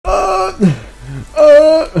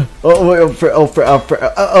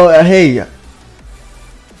Oh wait, hey.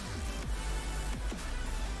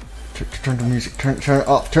 Turn the music. Turn it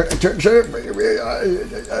off. Turn it.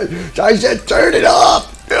 I said turn it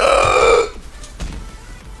off.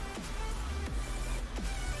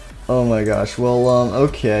 Oh my gosh. Well,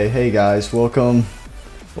 okay. Hey guys, welcome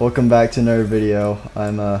back to another video.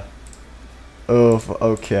 I'm oh,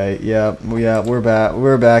 okay. Yeah, we're back.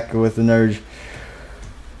 We're back with another.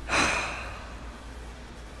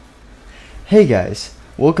 Hey guys,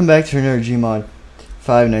 welcome back to another Gmod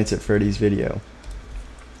Five Nights at Freddy's video.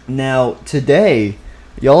 Now, today,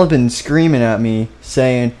 y'all have been screaming at me,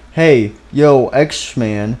 saying, hey, yo,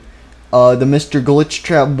 X-Man, the Mr.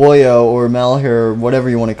 Glitchtrap Boyo, or Malhair, or whatever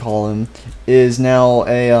you want to call him, is now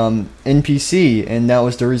a NPC, and that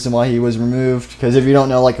was the reason why he was removed, because if you don't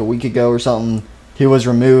know, like a week ago or something, he was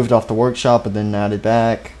removed off the workshop, but then added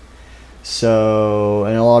back. So,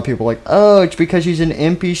 and a lot of people are like, oh, it's because he's an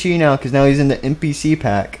NPC now, because now he's in the NPC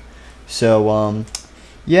pack. So,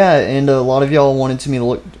 yeah, and a lot of y'all wanted me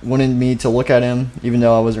to look at him, even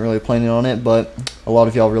though I wasn't really planning on it, but a lot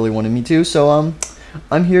of y'all really wanted me to. So,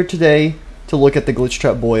 I'm here today to look at the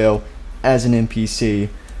Glitchtrap Boyo as an NPC.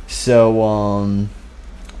 So,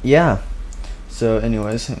 yeah. So,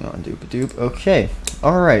 anyways, hang on, doop-a-doop. Okay,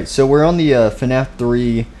 alright, so we're on the FNAF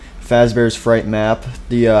 3 Fazbear's Fright map,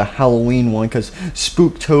 the Halloween one, because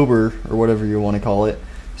Spooktober, or whatever you want to call it.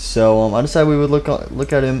 So I decided we would look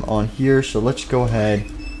at him on here, so let's go ahead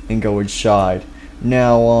and go inside.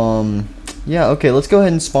 Now, yeah, okay, let's go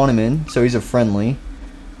ahead and spawn him in, so he's a friendly.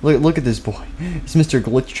 Look at this boy. It's Mr.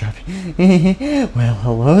 Glitchtrap. Well,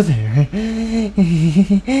 hello there.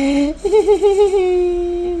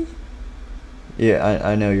 Yeah,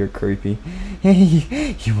 I know you're creepy.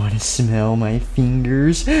 You want to smell my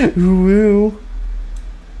fingers? Ooh.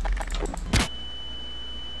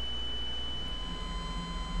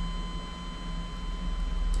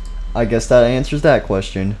 I guess that answers that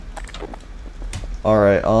question.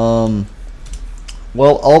 Alright,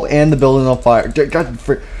 well, I'll end the building on fire. God,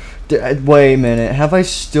 wait a minute. Have I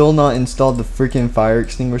still not installed the freaking fire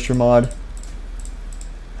extinguisher mod?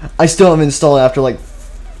 I still haven't installed it after like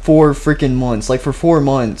 4 freaking months, like for 4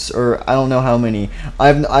 months, or I don't know how many.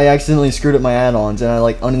 I accidentally screwed up my add-ons, and I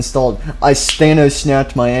like uninstalled. I Thanos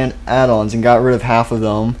snapped my add-ons and got rid of half of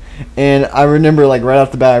them. And I remember, like right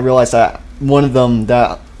off the bat, I realized that one of them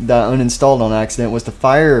that uninstalled on accident was the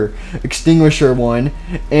fire extinguisher one,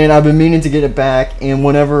 and I've been meaning to get it back. And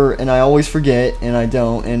I always forget, and I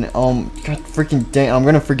don't. And God freaking dang, I'm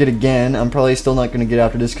gonna forget again. I'm probably still not gonna get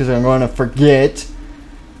after this because I'm gonna forget.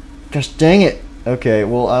 Gosh dang it. Okay,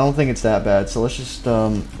 well, I don't think it's that bad, so let's just,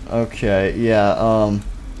 okay, yeah,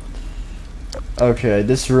 okay,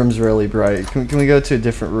 this room's really bright. Can we go to a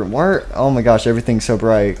different room? Oh my gosh, everything's so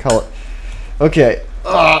bright. Call it, okay,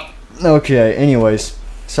 okay, anyways,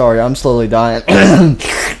 sorry, I'm slowly dying.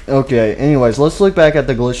 Okay, anyways, let's look back at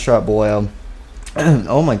the Glitchtrap Boyo.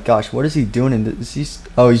 Oh my gosh, what is he doing in this?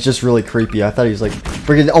 Oh, he's just really creepy. I thought he was like,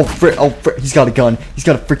 freaking, oh frick, he's got a gun. He's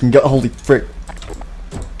got a freaking gun, holy frick.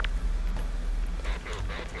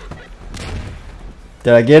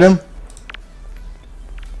 Did I get him?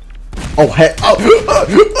 Oh heck!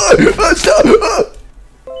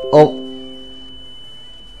 Oh!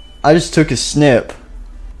 I just took a snip.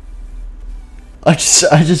 I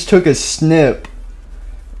just took a snip.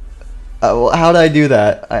 Well, how did I do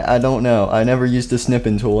that? I don't know. I never used the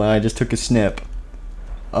snipping tool, and I just took a snip.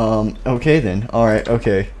 Okay then. All right.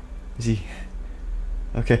 Okay. Is he?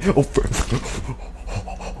 Okay. Oh.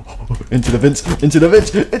 Into the vents, into the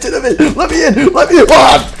vents, into the vents! Let me in! Let me in!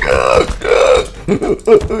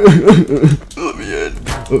 Let me in!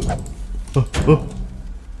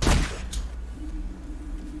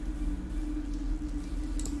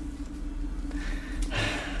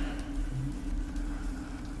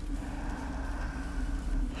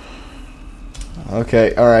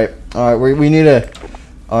 Okay, alright, we need a...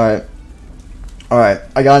 Alright,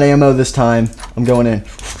 I got ammo this time. I'm going in.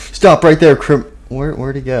 Stop right there,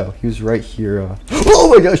 Where'd he go? He was right here.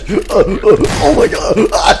 Oh my gosh! Oh my god!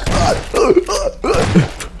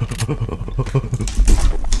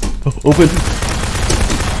 Open!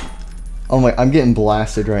 Oh my! I'm getting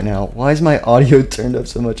blasted right now. Why is my audio turned up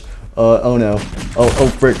so much? Oh no! Oh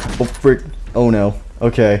frick! Oh frick! Oh no!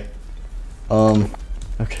 Okay.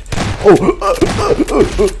 Okay. Oh!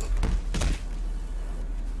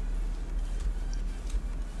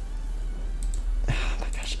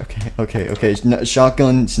 Okay. No,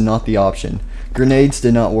 shotgun's not the option. Grenades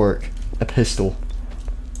did not work. A pistol.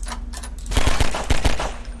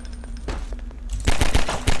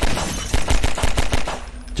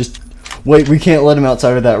 Just Wait, we can't let him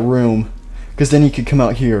outside of that room, because then he could come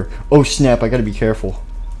out here. Oh snap, I gotta be careful.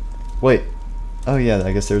 Wait. Oh yeah,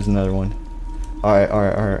 I guess there's another one. Alright,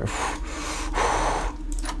 alright, alright.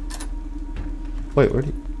 Wait, where'd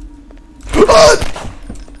he...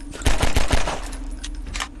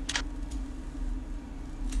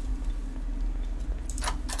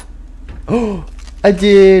 Oh! I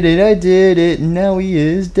did it, now he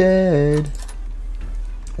is dead.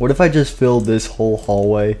 What if I just filled this whole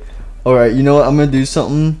hallway? Alright, you know what, I'm gonna do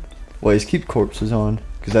something. Wait, just keep corpses on,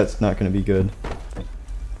 because that's not gonna be good.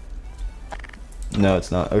 No,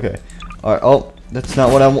 it's not. Okay. Alright, oh, that's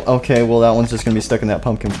not what I want. Okay, well, that one's just gonna be stuck in that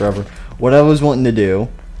pumpkin forever. What I was wanting to do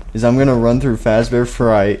is I'm gonna run through Fazbear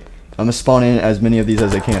Fright. I'm gonna spawn in as many of these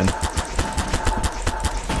as I can.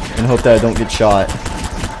 And hope that I don't get shot.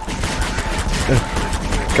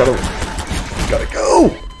 Gotta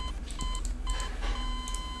go!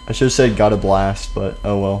 I should have said gotta blast, but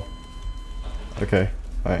oh well. Okay.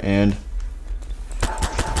 Alright, and...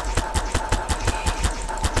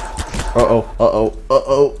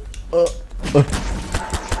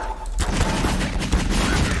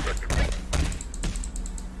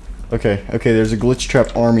 Okay, there's a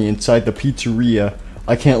Glitchtrap army inside the pizzeria.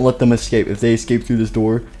 I can't let them escape. If they escape through this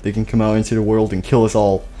door, they can come out into the world and kill us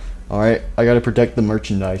all. Alright, I gotta protect the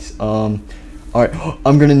merchandise. Alright,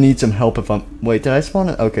 I'm gonna need some help if I'm... Wait, did I spawn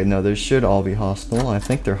it? Okay, no, they should all be hostile. I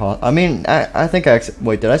think they're I mean, I think I...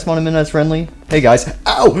 Wait, did I spawn them in as friendly? Hey, guys.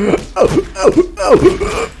 Ow! Ow!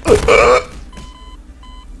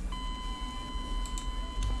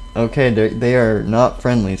 Okay, they are not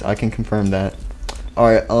friendlies. I can confirm that.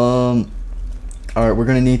 Alright, alright, we're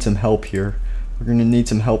gonna need some help here. We're gonna need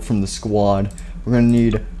some help from the squad. We're gonna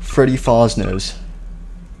need Freddy Fosnose.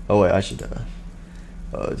 Oh wait, I should,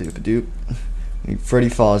 doop-a-doop. We need Freddy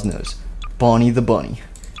Fosnose, Bonnie the Bunny,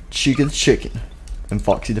 Chica the Chicken, and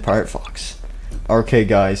Foxy the Pirate Fox. Okay,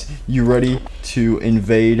 guys, you ready to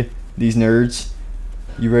invade these nerds?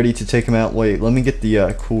 You ready to take them out? Wait, let me get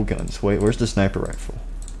the cool guns. Wait, where's the sniper rifle?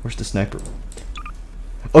 Where's the sniper?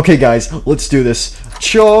 Okay, guys, let's do this.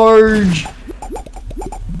 Charge!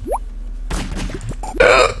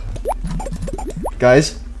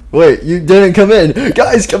 Guys, wait, you didn't come in.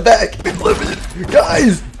 Guys, come back.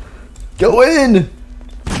 Guys, go in.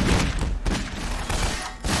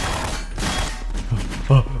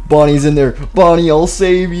 Bonnie's in there. Bonnie, I'll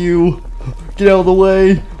save you. Get out of the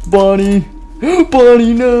way. Bonnie.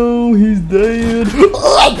 Bonnie, no, he's dead.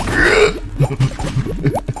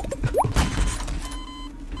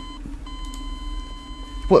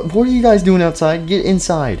 What are you guys doing outside? Get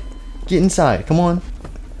inside. Get inside. Come on.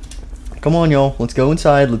 Come on, y'all. Let's go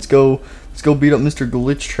inside. Let's go beat up Mr.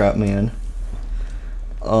 Glitchtrap, man.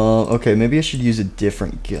 Okay, maybe I should use a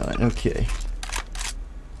different gun. Okay.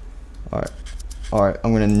 Alright. Alright,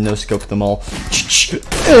 I'm gonna no-scope them all.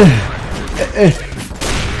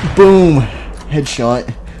 Boom!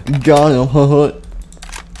 Headshot. Got him.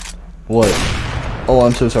 What? Oh,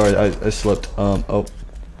 I'm so sorry. I slipped. Oh.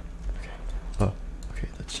 Okay,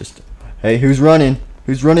 that's just... Hey, who's running?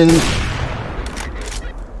 Who's running?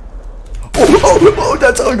 Oh,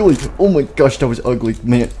 that's ugly! Oh my gosh, that was ugly,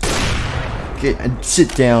 man.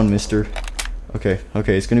 Sit down, mister. Okay,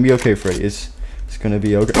 it's gonna be okay, Freddy. It's gonna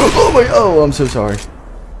be okay. Oh, I'm so sorry.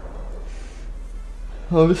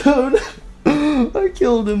 Oh, no. I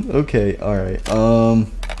killed him. Okay, alright.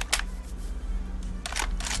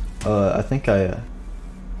 I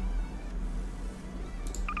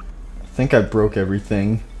think I broke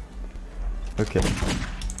everything. Okay.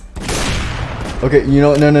 Okay, you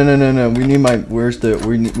know, no. We need my, we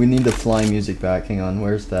need the fly music back. Hang on,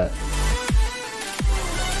 where's that?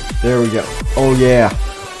 There we go. Oh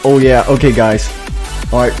yeah. Okay, guys.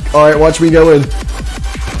 All right. Watch me go in.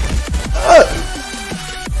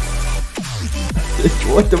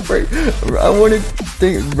 What the frick? I want to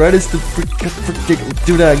think. Red is the frick.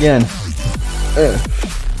 Do that again.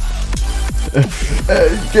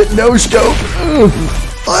 Get no scope.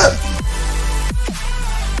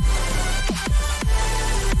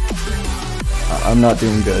 I'm not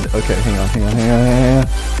doing good. Okay, hang on.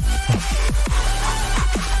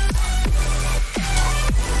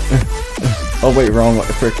 Oh wait, wrong one.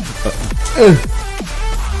 Frick.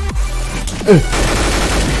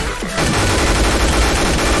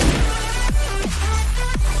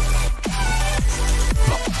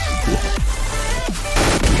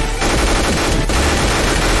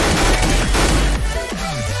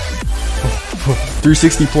 Oh,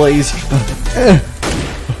 360 plays.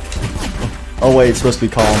 Oh wait, it's supposed to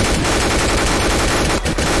be calm.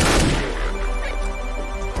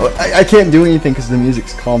 Oh, I can't do anything because the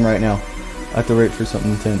music's calm right now. I have to wait for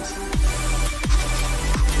something intense.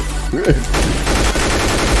 Okay,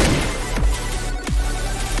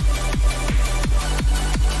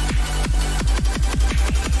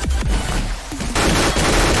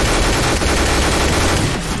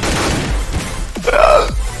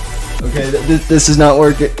 this is not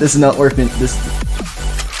working. This is not working. This.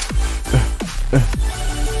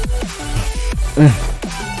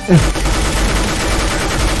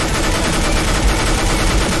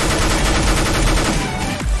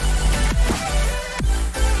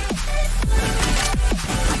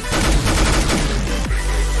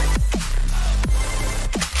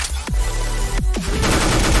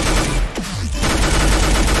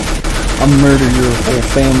 I'll murder your whole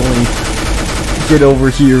family. Get over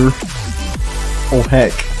here. Oh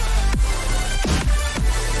heck.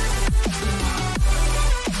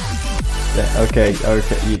 Yeah, okay,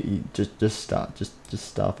 you just stop. Just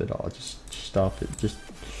stop it all. Just stop it. Just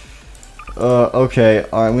okay,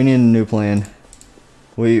 alright, we need a new plan.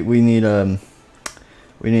 We need a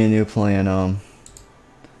new plan.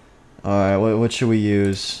 Alright, what should we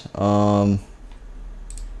use?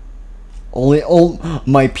 Only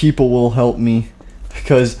my people will help me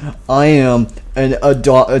because I am a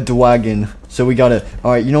dragon. So we gotta.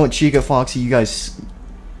 All right, you know what, Chica, Foxy, you guys.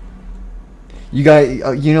 You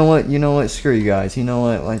know what? Screw you guys. You know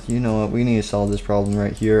what? Like, you know what? We need to solve this problem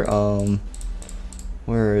right here.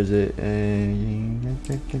 Where is it? And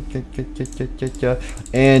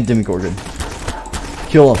Demigorgon.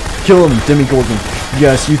 Kill him, Demigorgon.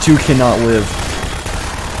 Yes, you two cannot live.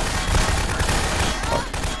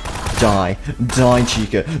 Die,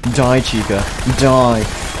 Chica. Die, Chica.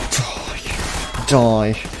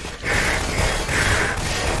 Die.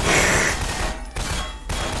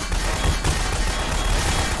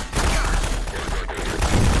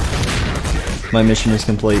 My mission is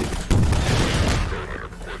complete.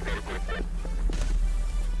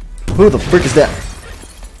 Who the frick is that?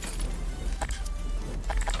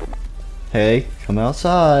 Hey, come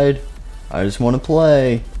outside. I just want to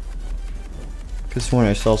play. This morning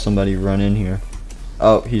I saw somebody run in here.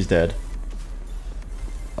 Oh, he's dead.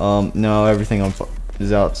 No, everything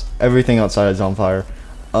everything outside is on fire.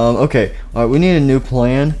 Okay. All right, we need a new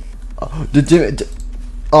plan.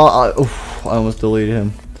 I almost deleted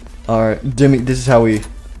him. All right, this is how we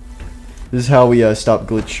stop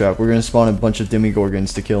Glitchtrap. We're gonna spawn a bunch of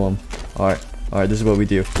Demigorgons to kill him. All right, this is what we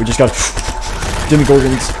do. We just got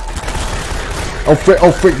Demigorgons. Oh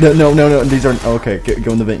frick! No! These aren't okay.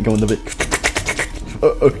 Go in the vent. Go in the vent.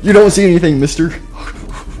 You don't see anything, mister.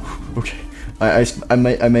 Okay. I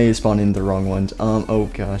may have spawned in the wrong ones. Oh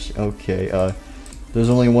gosh. Okay. There's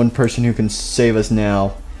only one person who can save us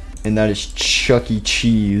now, and that is Chuck E.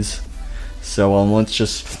 Cheese. So let's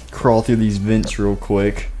just crawl through these vents real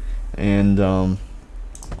quick, and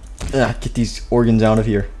get these organs out of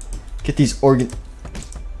here. Get these organs.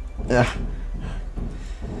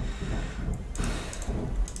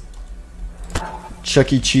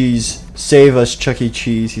 Chuck E. Cheese, save us, Chuck E.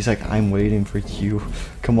 Cheese. He's like, I'm waiting for you.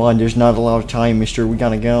 Come on, there's not a lot of time, mister. We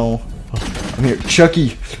gotta go. I'm here. Chuck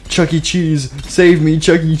E. Cheese, save me,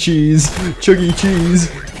 Chuck E. Cheese. Chuck E. Cheese,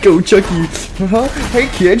 go, Chuck E. Hey,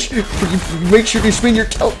 kids, make sure to spin your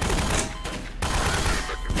toe.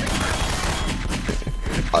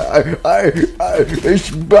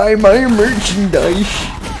 Buy my merchandise.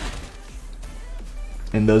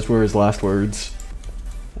 And those were his last words.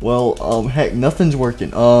 Well, heck, nothing's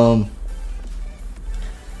working. What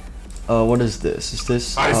is this? Is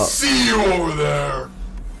this? I see you over there.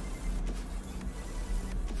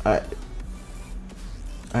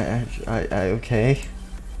 Okay.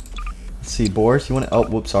 Let's see, Boris, you want to? Oh,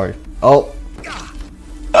 whoops, sorry. Oh.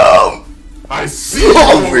 I see you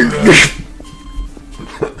over there.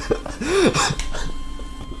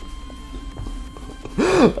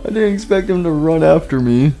 I didn't expect him to run after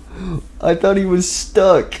me. I thought he was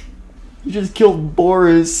stuck. You just killed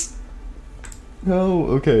Boris. No,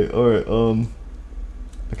 okay, alright,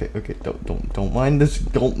 okay, don't mind this,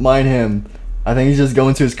 don't mind him. I think he's just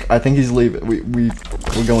going to his, I think he's leaving.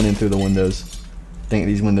 We're going in through the windows. I think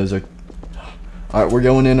these windows are, alright, we're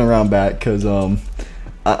going in around back, cause, okay,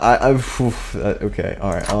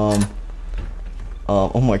 alright,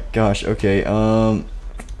 oh my gosh, okay,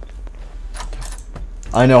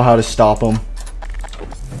 I know how to stop him.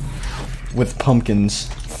 With pumpkins.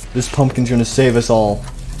 This pumpkin's gonna save us all.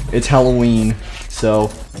 It's Halloween, so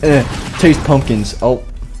taste pumpkins. Oh,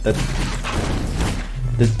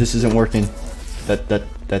 this isn't working. That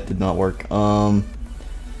did not work.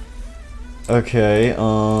 Okay.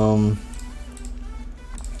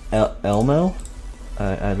 Elmo?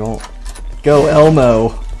 I don't. Go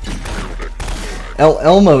Elmo.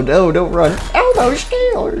 Elmo, no, don't run. Elmo's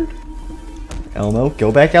scared. Elmo,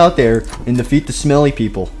 go back out there and defeat the smelly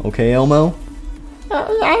people. Okay, Elmo? I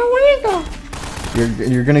don't want to go.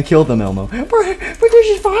 You're gonna kill them, Elmo. But there's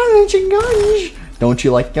just violence and guns. Don't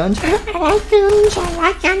you like guns? I like guns. I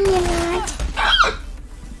like guns a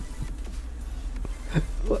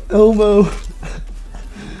lot. Elmo.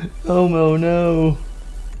 Elmo, no.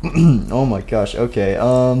 Oh my gosh. Okay.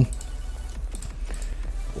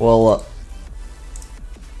 Well.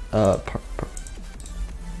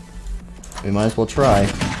 We might as well try.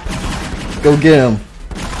 Go get him.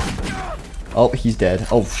 Oh, he's dead.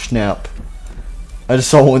 Oh snap. I just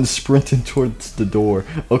saw one sprinting towards the door.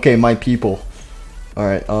 Okay, my people.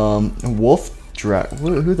 Alright, Wolf Drag.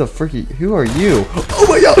 Who the frick? Who are you? Oh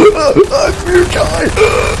my god! I'm your guy!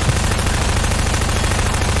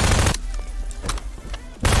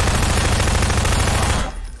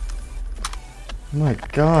 Oh my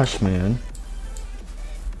gosh, man.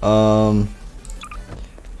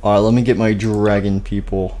 Alright, let me get my dragon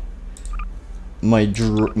people. My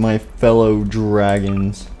fellow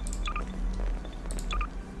dragons.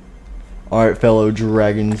 Alright, fellow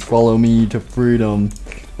dragons, follow me to freedom.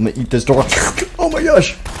 I'm gonna eat this door. Oh my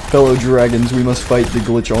gosh! Fellow dragons, we must fight the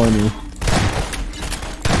Glitch army.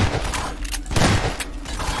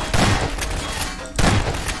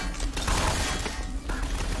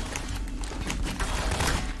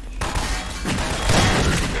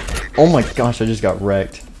 Oh my gosh, I just got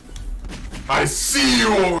wrecked. I see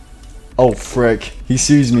you! Oh frick, he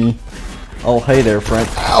sees me. Oh hey there, friend.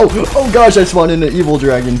 Ow! Oh gosh, I spawned in an evil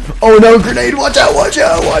dragon. Oh no, grenade! Watch out! Watch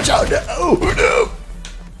out! Watch out! No! No!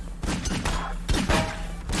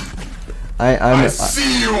 I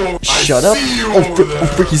see you! Shut up! Oh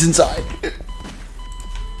frick, he's inside.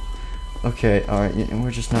 Okay, alright,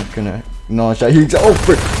 we're just not gonna acknowledge that. Oh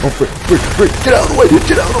frick! Oh frick! Frick! Frick! Get out of the way!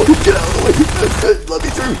 Get out of the way! Get out of the way! Let me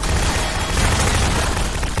through!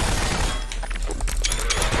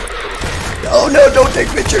 Oh no! Don't take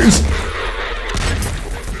pictures!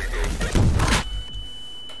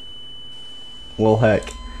 Well,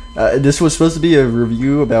 heck. This was supposed to be a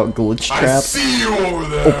review about Glitchtrap. I see you over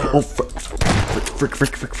there! Oh frick!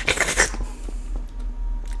 Frick!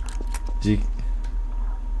 Is he?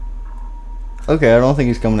 Okay, I don't think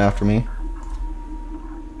he's coming after me.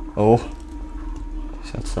 Oh.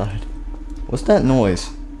 He's outside. What's that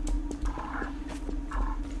noise?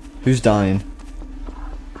 Who's dying?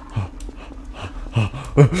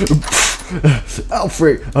 Oh,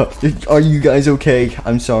 frick! Are you guys okay?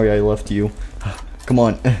 I'm sorry I left you. Come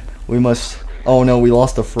on. We must... Oh no, we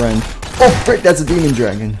lost a friend. Oh, frick! That's a demon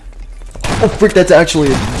dragon. Oh, frick! That's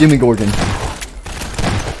actually a demigorgon.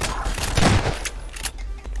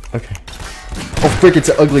 Okay. Oh frick, it's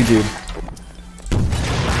an ugly dude.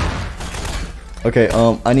 Okay,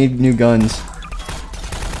 I need new guns.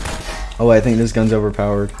 Oh, I think this gun's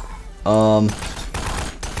overpowered.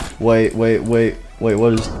 Wait,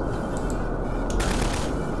 what is...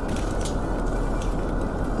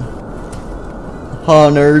 Huh,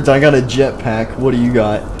 nerds, I got a jetpack. What do you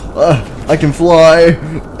got? I can fly.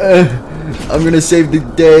 I'm gonna save the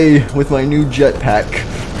day with my new jetpack.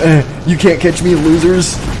 You can't catch me,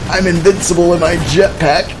 losers. I'm invincible in my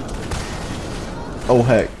jetpack. Oh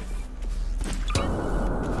heck.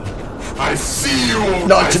 I see you!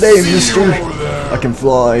 Not today, mister. I can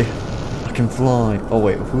fly. I can fly. Oh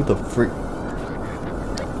wait, who the frick?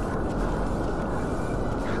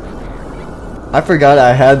 I forgot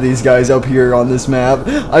I had these guys up here on this map.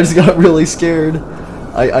 I just got really scared.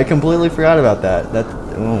 I completely forgot about that.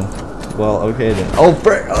 Oh. Well, okay then. Oh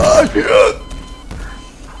frick!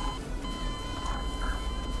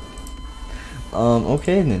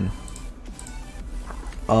 Okay then.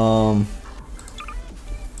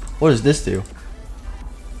 What does this do?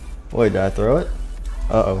 Wait, did I throw it?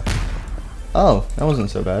 Uh-oh. Oh, that wasn't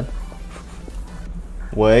so bad.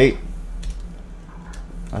 Wait.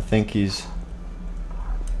 I think he's...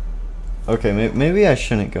 Okay, maybe I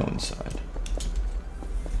shouldn't go inside.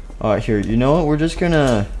 Alright, here, you know what? We're just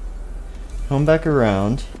gonna come back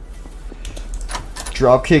around,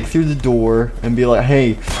 drop kick through the door, and be like,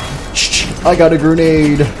 hey, I got a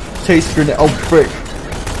grenade! Taste grenade. Oh, frick.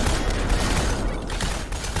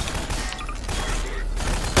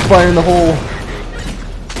 Fire in the hole!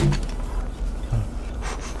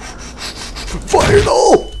 Fire in the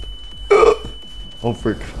hole! Oh,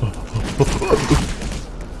 frick.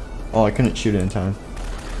 Oh, I couldn't shoot it in time.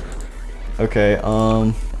 Okay,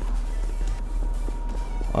 alright,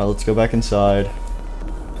 let's go back inside.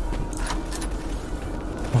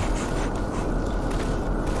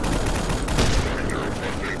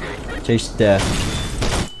 Chase death.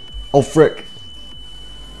 Oh, frick.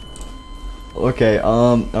 Okay,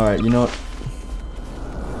 alright, you know what?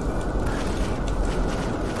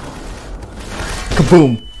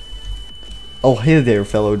 Kaboom! Oh, hey there,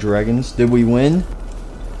 fellow dragons. Did we win?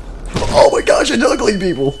 Oh my gosh, it's ugly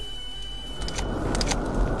people!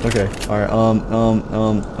 Okay, alright,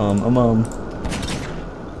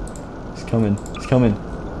 He's coming, he's coming.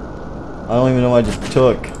 I don't even know what I just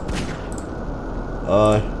took.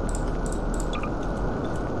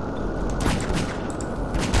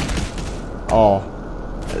 Oh.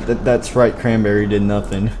 That's right, Cranberry did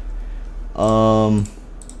nothing.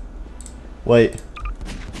 Wait.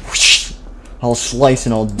 I'll slice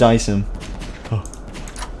and I'll dice him.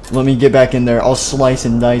 Let me get back in there. I'll slice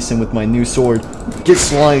and dice him with my new sword. Get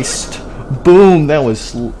sliced. Boom. That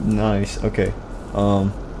was nice. Okay.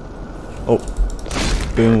 Oh.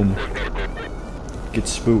 Boom. Get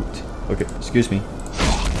spooked. Okay. Excuse me.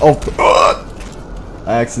 Oh.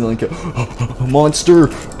 I accidentally killed.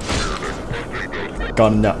 Monster.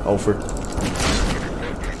 Got him down. Oh, for.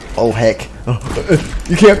 Oh, heck.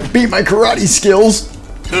 You can't beat my karate skills.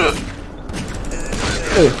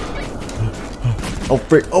 Oh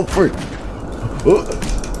frick, oh frick.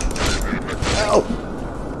 Ow.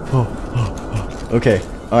 Okay,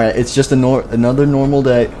 alright, it's just another normal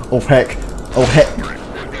day. Oh heck, oh heck.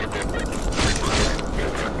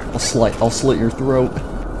 I'll slit your throat.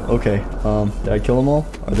 Okay, did I kill them all?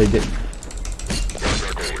 Are they dead?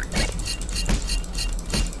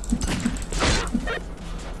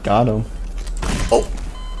 Got him. Oh!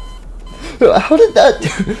 How did that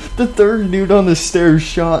the third dude on the stairs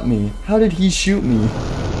shot me? How did he shoot me?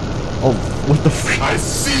 Oh, what the frick? I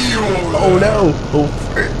see you over there. Oh no! Oh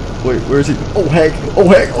frick. Wait, where is he? Oh heck! Oh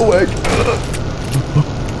heck! Oh heck!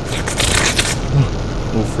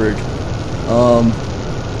 Oh frick.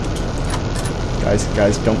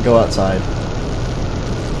 Guys, don't go outside.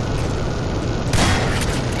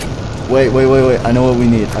 Wait. I know what we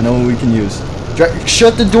need. I know what we can use.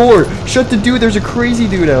 Shut the door! Shut the dude! There's a crazy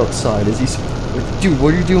dude outside. Is he? Dude,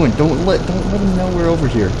 what are you doing? Don't let him know we're over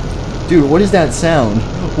here. Dude, what is that sound?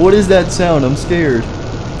 What is that sound? I'm scared.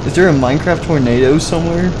 Is there a Minecraft tornado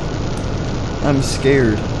somewhere? I'm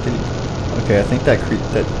scared. Okay, I think that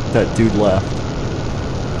dude left.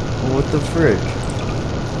 What the frick?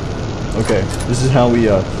 Okay, this is how we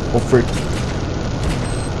oh frick.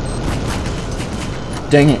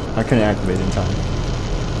 Dang it! I couldn't activate in time.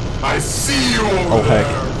 I see you over Oh heck.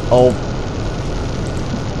 there. Oh.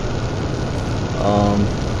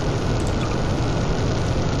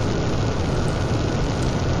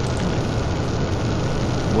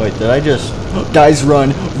 Wait, did I just... Guys,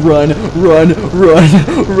 run! Run!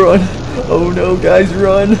 Oh no, guys,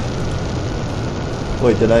 run!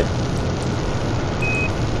 Wait, did I...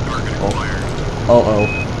 Oh.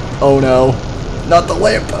 Oh no. Not the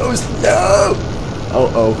lamppost! No!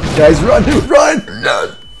 Oh. Guys, run!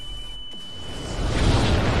 No!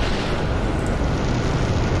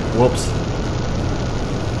 Whoops.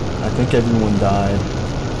 I think everyone died.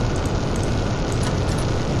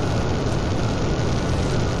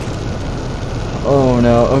 Oh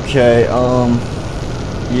no, okay,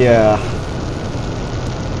 yeah,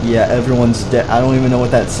 everyone's dead. I don't even know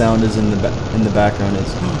what that sound is in the background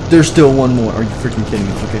is. There's still one more. Are you freaking kidding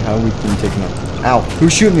me? Okay, how are we gonna take him out? Ow,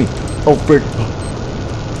 who's shooting me? Oh frick.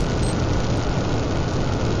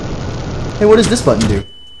 Hey, what does this button do?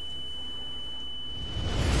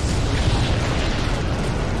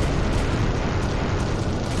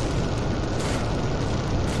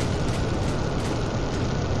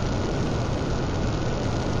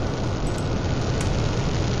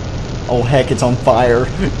 Oh heck, it's on fire.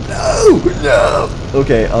 No!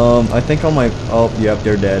 Okay, I think on my... Oh, yep,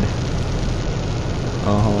 they're dead.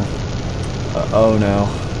 Oh no.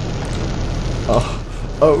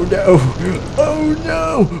 Oh no! Oh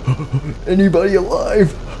no! Anybody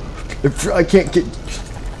alive? If I can't get...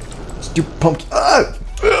 Stupid pumpkin... Ah!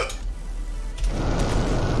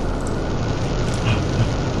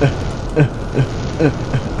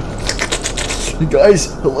 Guys,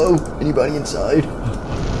 hello? Anybody inside?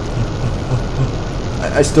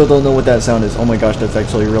 I still don't know what that sound is. Oh my gosh, that's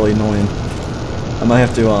actually really annoying. I might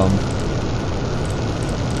have to,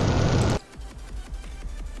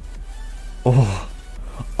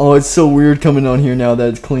 Oh, it's so weird coming on here now that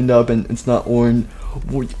it's cleaned up and it's not orange.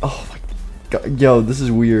 Oh my god. Yo, this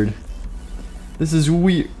is weird. This is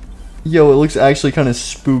weird. Yo, it looks actually kind of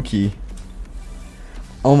spooky.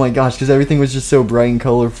 Oh my gosh, because everything was just so bright and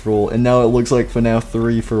colorful, and now it looks like FNAF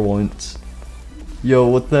 3 for once. Yo,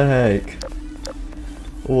 what the heck?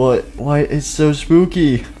 What? Why? It's so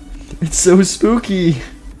spooky. It's so spooky.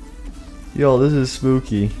 Yo, this is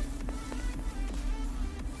spooky.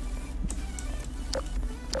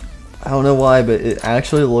 I don't know why, but it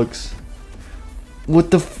actually looks...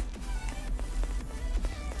 What the f...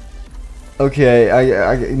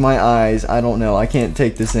 Okay, my eyes, I don't know. I can't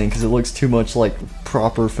take this in because it looks too much like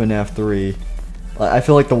proper FNAF 3. I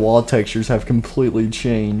feel like the wall textures have completely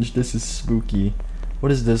changed. This is spooky. What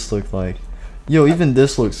does this look like? Yo, even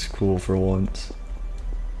this looks cool for once.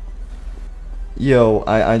 Yo,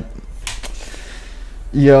 I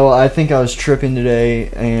think I was tripping today,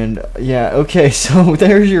 and yeah, okay, so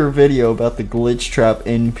there's your video about the Glitchtrap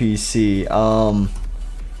NPC.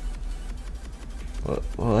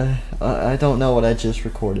 What? I don't know what I just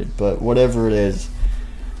recorded, but whatever it is,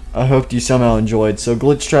 I hope you somehow enjoyed. So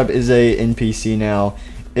Glitchtrap is a NPC now,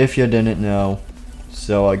 if you didn't know.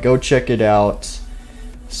 So go check it out.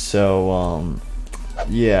 So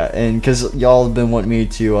yeah, and because y'all have been wanting me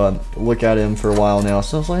to look at him for a while now,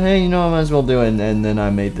 so I was like, hey, you know, I might as well do it, and then I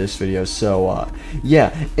made this video. So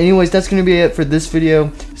yeah, anyways, that's gonna be it for this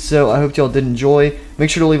video. So I hope y'all did enjoy. Make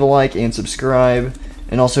sure to leave a like and subscribe,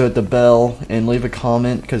 and also hit the bell and leave a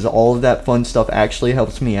comment, because all of that fun stuff actually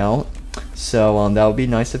helps me out. So that would be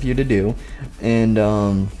nice of you to do. And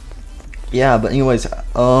yeah, but anyways,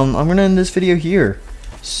 I'm gonna end this video here.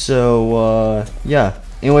 So yeah,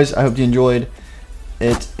 anyways, I hope you enjoyed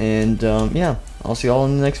it, and yeah, I'll see y'all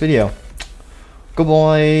in the next video.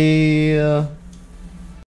 Goodbye.